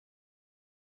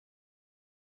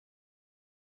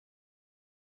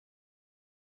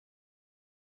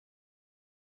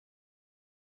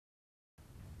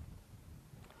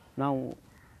ನಾವು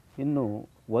ಇನ್ನು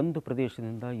ಒಂದು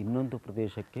ಪ್ರದೇಶದಿಂದ ಇನ್ನೊಂದು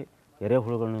ಪ್ರದೇಶಕ್ಕೆ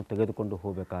ಎರೆಹುಳುಗಳನ್ನು ತೆಗೆದುಕೊಂಡು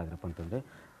ಹೋಗಬೇಕಾದ್ರಪ್ಪ ಅಂತಂದರೆ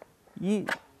ಈ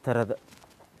ಥರದ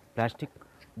ಪ್ಲಾಸ್ಟಿಕ್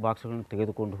ಬಾಕ್ಸ್ಗಳನ್ನು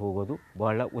ತೆಗೆದುಕೊಂಡು ಹೋಗೋದು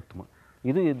ಬಹಳ ಉತ್ತಮ.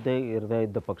 ಇದು ಇರದೇ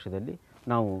ಇದ್ದ ಪಕ್ಷದಲ್ಲಿ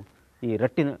ನಾವು ಈ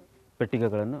ರಟ್ಟಿನ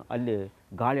ಪೆಟ್ಟಿಗೆಗಳನ್ನು ಅಲ್ಲಿ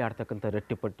ಗಾಳಿ ಆಡ್ತಕ್ಕಂಥ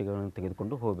ರಟ್ಟಿ ಪೆಟ್ಟಿಗೆಗಳನ್ನು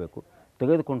ತೆಗೆದುಕೊಂಡು ಹೋಗಬೇಕು.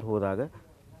 ತೆಗೆದುಕೊಂಡು ಹೋದಾಗ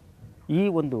ಈ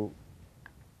ಒಂದು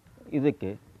ಇದಕ್ಕೆ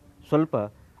ಸ್ವಲ್ಪ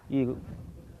ಈ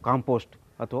ಕಾಂಪೋಸ್ಟ್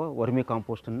ಅಥವಾ ವರ್ಮಿ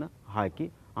ಕಾಂಪೋಸ್ಟನ್ನು ಹಾಕಿ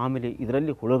ಆಮೇಲೆ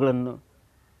ಇದರಲ್ಲಿ ಹುಳುಗಳನ್ನು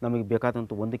ನಮಗೆ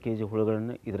ಬೇಕಾದಂಥ 1 kg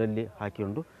ಹುಳುಗಳನ್ನು ಇದರಲ್ಲಿ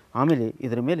ಹಾಕಿಕೊಂಡು ಆಮೇಲೆ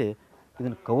ಇದರ ಮೇಲೆ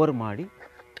ಇದನ್ನು ಕವರ್ ಮಾಡಿ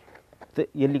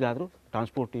ಎಲ್ಲಿಗಾದರೂ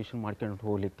ಟ್ರಾನ್ಸ್ಪೋರ್ಟೇಷನ್ ಮಾಡ್ಕೊಂಡು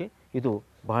ಹೋಗಲಿಕ್ಕೆ ಇದು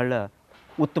ಬಹಳ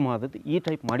ಉತ್ತಮವಾದದ್ದು. ಈ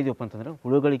ಟೈಪ್ ಮಾಡಿದೆವಪ್ಪ ಅಂತಂದರೆ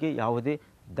ಹುಳುಗಳಿಗೆ ಯಾವುದೇ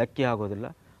ಧಕ್ಕೆ ಆಗೋದಿಲ್ಲ.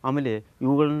 ಆಮೇಲೆ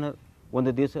ಇವುಗಳನ್ನು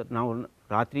ಒಂದು ದಿವಸ ನಾವು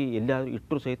ರಾತ್ರಿ ಎಲ್ಲಿಯಾದರೂ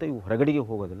ಇಟ್ಟರೂ ಸಹಿತ ಇವು ಹೊರಗಡೆಗೆ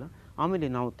ಹೋಗೋದಿಲ್ಲ. ಆಮೇಲೆ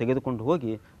ನಾವು ತೆಗೆದುಕೊಂಡು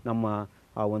ಹೋಗಿ ನಮ್ಮ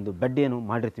ಆ ಒಂದು ಬೆಡ್ ಏನು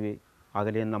ಮಾಡಿರ್ತೀವಿ,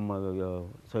 ಆಗಲೇ ನಮ್ಮ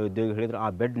ಸಹೋದ್ಯೋಗಿ ಹೇಳಿದರೆ ಆ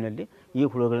ಬೆಡ್ನಲ್ಲಿ ಈ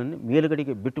ಹುಳುಗಳನ್ನು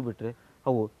ಮೇಲುಗಡೆಗೆ ಬಿಟ್ಟರೆ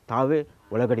ಅವು ತಾವೇ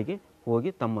ಒಳಗಡೆಗೆ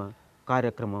ಹೋಗಿ ತಮ್ಮ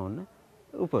ಕಾರ್ಯಕ್ರಮವನ್ನು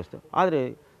ಉಪಯೋಗಿಸ್ತವೆ. ಆದರೆ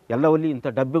ಎಲ್ಲವಲ್ಲಿ ಇಂಥ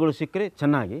ಡಬ್ಬೆಗಳು ಸಿಕ್ಕರೆ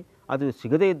ಚೆನ್ನಾಗಿ, ಅದು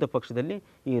ಸಿಗದೇ ಇದ್ದ ಪಕ್ಷದಲ್ಲಿ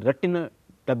ಈ ರಟ್ಟಿನ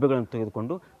ಡಬ್ಬೆಗಳನ್ನು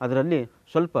ತೆಗೆದುಕೊಂಡು ಅದರಲ್ಲಿ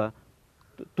ಸ್ವಲ್ಪ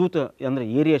ತೂತ ಅಂದರೆ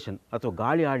ಏರಿಯೇಷನ್ ಅಥವಾ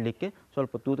ಗಾಳಿ ಆಡಲಿಕ್ಕೆ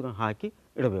ಸ್ವಲ್ಪ ತೂತಗಳನ್ನು ಹಾಕಿ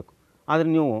ಇಡಬೇಕು. ಆದರೆ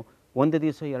ನೀವು 1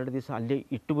 ದಿವಸ 2 ದಿವಸ ಅಲ್ಲೇ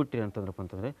ಇಟ್ಟುಬಿಟ್ರಿ ಅಂತಂದ್ರಪ್ಪ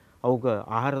ಅಂತಂದರೆ ಅವುಗೆ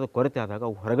ಆಹಾರದ ಕೊರತೆ ಆದಾಗ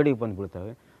ಅವು ಹೊರಗಡೆಗೆ ಬಂದು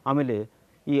ಬೀಳ್ತವೆ. ಆಮೇಲೆ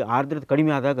ಈ ಆರ್ದ್ರತೆ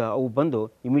ಕಡಿಮೆ ಆದಾಗ ಅವು ಬಂದು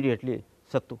ಇಮಿಡಿಯೇಟ್ಲಿ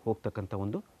ಸತ್ತು ಹೋಗ್ತಕ್ಕಂಥ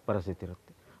ಒಂದು ಪರಿಸ್ಥಿತಿ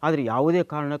ಇರುತ್ತೆ. ಆದರೆ ಯಾವುದೇ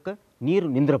ಕಾರಣಕ್ಕೆ ನೀರು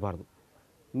ನಿಂದಿರಬಾರ್ದು.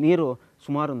 ನೀರು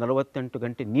ಸುಮಾರು 48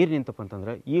 ಗಂಟೆ ನೀರು ನಿಂತಪ್ಪ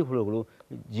ಅಂತಂದರೆ ಈ ಹುಳುಗಳು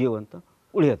ಜೀವಂತ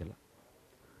ಉಳಿಯೋದಿಲ್ಲ,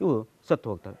 ಇವು ಸತ್ತು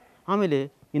ಹೋಗ್ತವೆ. ಆಮೇಲೆ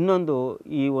ಇನ್ನೊಂದು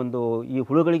ಈ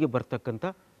ಹುಳುಗಳಿಗೆ ಬರ್ತಕ್ಕಂಥ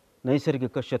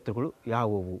ನೈಸರ್ಗಿಕ ಶತ್ರುಗಳು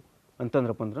ಯಾವುವು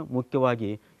ಅಂತಂದ್ರಪ್ಪ ಅಂದ್ರೆ ಮುಖ್ಯವಾಗಿ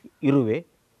ಇರುವೆ,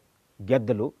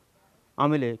 ಗೆದ್ದಲು,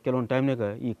 ಆಮೇಲೆ ಕೆಲವೊಂದು ಟೈಮ್ನಾಗ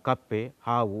ಈ ಕಪ್ಪೆ,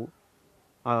 ಹಾವು,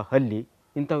 ಹಲ್ಲಿ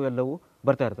ಇಂಥವೆಲ್ಲವೂ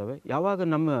ಬರ್ತಾ ಇರ್ತವೆ. ಯಾವಾಗ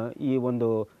ನಮ್ಮ ಈ ಒಂದು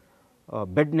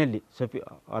ಬೆಡ್ನಲ್ಲಿ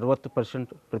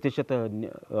 60%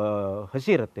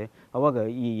 ಹಸಿ ಇರುತ್ತೆ, ಆವಾಗ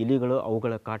ಈ ಇಲಿಗಳು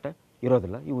ಅವುಗಳ ಕಾಟ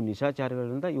ಇರೋದಿಲ್ಲ. ಇವು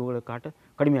ನಿಶಾಚಾರಿಗಳಿಂದ ಇವುಗಳ ಕಾಟ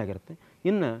ಕಡಿಮೆ ಆಗಿರುತ್ತೆ.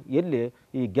 ಇನ್ನು ಎಲ್ಲಿ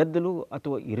ಈ ಗೆದ್ದಲು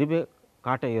ಅಥವಾ ಇರುವೆ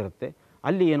ಕಾಟ ಇರುತ್ತೆ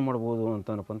ಅಲ್ಲಿ ಏನು ಮಾಡ್ಬೋದು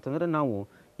ಅಂತಂದರೆ ನಾವು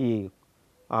ಈ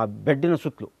ಆ ಬೆಡ್ಡಿನ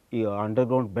ಸುತ್ತಲೂ ಈ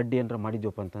ಅಂಡರ್ಗ್ರೌಂಡ್ ಬೆಡ್ ಏನಾರ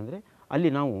ಮಾಡಿದ್ವಪ್ಪ ಅಂತಂದರೆ ಅಲ್ಲಿ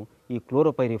ನಾವು ಈ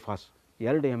ಕ್ಲೋರೋಪೈರಿಫಾಸ್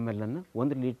 2 ml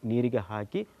 1 ಲೀಟ್ರ್ ನೀರಿಗೆ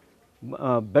ಹಾಕಿ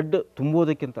ಬೆಡ್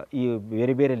ತುಂಬೋದಕ್ಕಿಂತ ಈ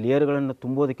ಬೇರೆ ಬೇರೆ ಲೇಯರ್ಗಳನ್ನು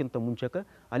ತುಂಬೋದಕ್ಕಿಂತ ಮುಂಚೆಗೆ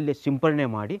ಅಲ್ಲೇ ಸಿಂಪರಣೆ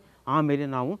ಮಾಡಿ ಆಮೇಲೆ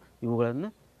ನಾವು ಇವುಗಳನ್ನು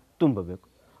ತುಂಬಬೇಕು.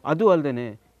 ಅದು ಅಲ್ಲದೆ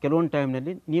ಕೆಲವೊಂದು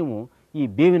ಟೈಮ್ನಲ್ಲಿ ನೀವು ಈ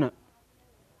ಬೇವಿನ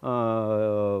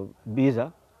ಬೀಜ,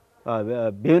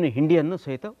 ಬೇವಿನ ಹಿಂಡಿಯನ್ನು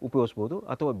ಸಹಿತ ಉಪಯೋಗಿಸ್ಬೋದು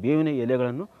ಅಥವಾ ಬೇವಿನ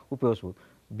ಎಲೆಗಳನ್ನು ಉಪಯೋಗಿಸ್ಬೋದು.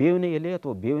 ಬೇವಿನ ಎಲೆ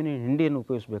ಅಥವಾ ಬೇವಿನ ಹಿಂಡಿಯನ್ನು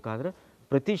ಉಪಯೋಗಿಸಬೇಕಾದ್ರೆ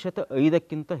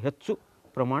 5% ಹೆಚ್ಚು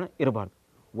ಪ್ರಮಾಣ ಇರಬಾರ್ದು.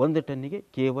 1 ಟನ್ನಿಗೆ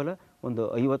ಕೇವಲ ಒಂದು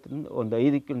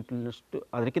 5 ಕ್ವಿಂಟಲ್ನಷ್ಟು,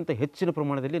 ಅದಕ್ಕಿಂತ ಹೆಚ್ಚಿನ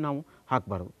ಪ್ರಮಾಣದಲ್ಲಿ ನಾವು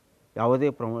ಹಾಕಬಾರ್ದು. ಯಾವುದೇ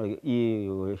ಪ್ರಮಾಣ ಈ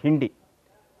ಹಿಂಡಿ,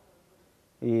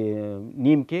 ಈ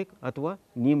ನೀಮ್ ಕೇಕ್ ಅಥವಾ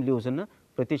ನೀಮ್ ಲೀವ್ಸನ್ನು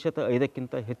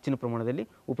 5% ಹೆಚ್ಚಿನ ಪ್ರಮಾಣದಲ್ಲಿ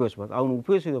ಉಪಯೋಗಿಸಬಾರ್ದು. ಅವನು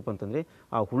ಉಪಯೋಗಿಸಿದಪ್ಪ ಅಂತಂದರೆ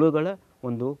ಆ ಹುಳುಗಳ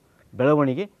ಒಂದು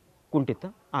ಬೆಳವಣಿಗೆ ಕುಂಠಿತ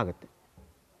ಆಗುತ್ತೆ.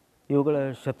 ಇವುಗಳ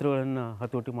ಶತ್ರುಗಳನ್ನು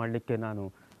ಹತೋಟಿ ಮಾಡಲಿಕ್ಕೆ ನಾನು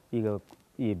ಈಗ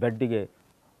ಈ ಬೆಡ್ಡಿಗೆ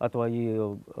ಅಥವಾ ಈ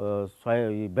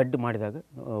ಬೆಡ್ ಮಾಡಿದಾಗ,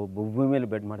 ಭೂಮಿ ಮೇಲೆ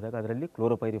ಬೆಡ್ ಮಾಡಿದಾಗ ಅದರಲ್ಲಿ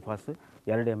ಕ್ಲೋರೋಪೈರಿಫಾಸ್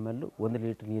 2 ml 1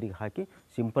 ಲೀಟ್ರ್ ನೀರಿಗೆ ಹಾಕಿ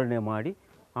ಸಿಂಪರಣೆ ಮಾಡಿ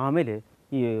ಆಮೇಲೆ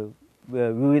ಈ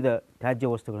ವಿವಿಧ ತ್ಯಾಜ್ಯ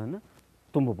ವಸ್ತುಗಳನ್ನು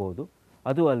ತುಂಬಬಹುದು.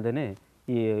 ಅದು ಅಲ್ಲದೆ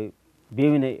ಈ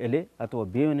ಬೇವಿನ ಎಲೆ ಅಥವಾ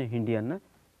ಬೇವಿನ ಹಿಂಡಿಯನ್ನು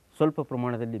ಸ್ವಲ್ಪ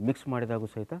ಪ್ರಮಾಣದಲ್ಲಿ ಮಿಕ್ಸ್ ಮಾಡಿದಾಗೂ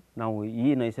ಸಹಿತ ನಾವು ಈ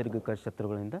ನೈಸರ್ಗಿಕ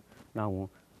ಶತ್ರುಗಳಿಂದ ನಾವು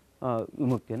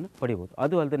ವಿಮುಕ್ತಿಯನ್ನು ಪಡಿಬೋದು.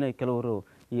 ಅದು ಅಲ್ಲದೆ ಕೆಲವರು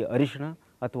ಈ ಅರಿಶಿಣ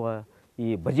ಅಥವಾ ಈ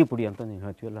ಬಜ್ಜಿ ಪುಡಿ ಅಂತ ನೀವು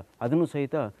ಹೇಳ್ತೀವಲ್ಲ, ಅದನ್ನು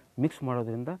ಸಹಿತ ಮಿಕ್ಸ್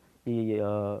ಮಾಡೋದ್ರಿಂದ ಈ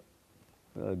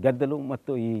ಗೆದ್ದಲು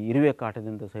ಮತ್ತು ಈ ಇರುವೆ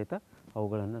ಕಾಟದಿಂದ ಸಹಿತ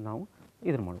ಅವುಗಳನ್ನು ನಾವು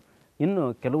ಇದನ್ನು ಮಾಡೋದು. ಇನ್ನು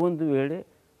ಕೆಲವೊಂದು ವೇಳೆ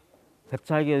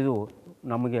ಹೆಚ್ಚಾಗಿ ಅದು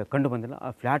ನಮಗೆ ಕಂಡು ಬಂದಿಲ್ಲ, ಆ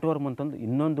ಫ್ಲ್ಯಾಟ್ ವರ್ಮ್ ಅಂತಂದು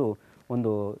ಇನ್ನೊಂದು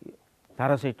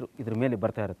ಪ್ಯಾರಾಸೈಟ್ ಇದ್ರ ಮೇಲೆ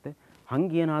ಬರ್ತಾ ಇರುತ್ತೆ.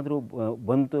 ಹಂಗೇನಾದರೂ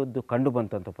ಕಂಡು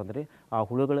ಬಂತಂತಪ್ಪ ಅಂದರೆ ಆ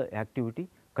ಹುಳುಗಳ ಆ್ಯಕ್ಟಿವಿಟಿ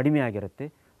ಕಡಿಮೆ ಆಗಿರುತ್ತೆ.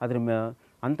 ಅದ್ರ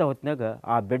ಅಂಥ ಹೊತ್ತಿನಾಗ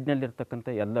ಆ ಬೆಡ್ನಲ್ಲಿರ್ತಕ್ಕಂಥ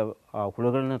ಎಲ್ಲ ಆ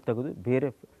ಹುಳುಗಳನ್ನ ತೆಗೆದು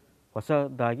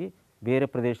ಹೊಸದಾಗಿ ಬೇರೆ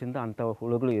ಪ್ರದೇಶದಿಂದ ಅಂಥ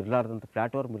ಹುಳುಗಳು ಇರಲಾರ್ದಂಥ,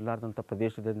 ಫ್ಲ್ಯಾಟ್ ವರ್ಮ್ ಇರಲಾರ್ದಂಥ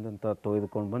ಪ್ರದೇಶದಿಂದ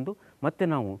ತೆಗೆದುಕೊಂಡು ಬಂದು ಮತ್ತೆ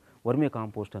ನಾವು ವರ್ಮಿ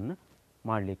ಕಾಂಪೋಸ್ಟನ್ನು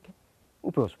ಮಾಡಲಿಕ್ಕೆ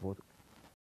ಉಪಯೋಗಿಸ್ಬೋದು.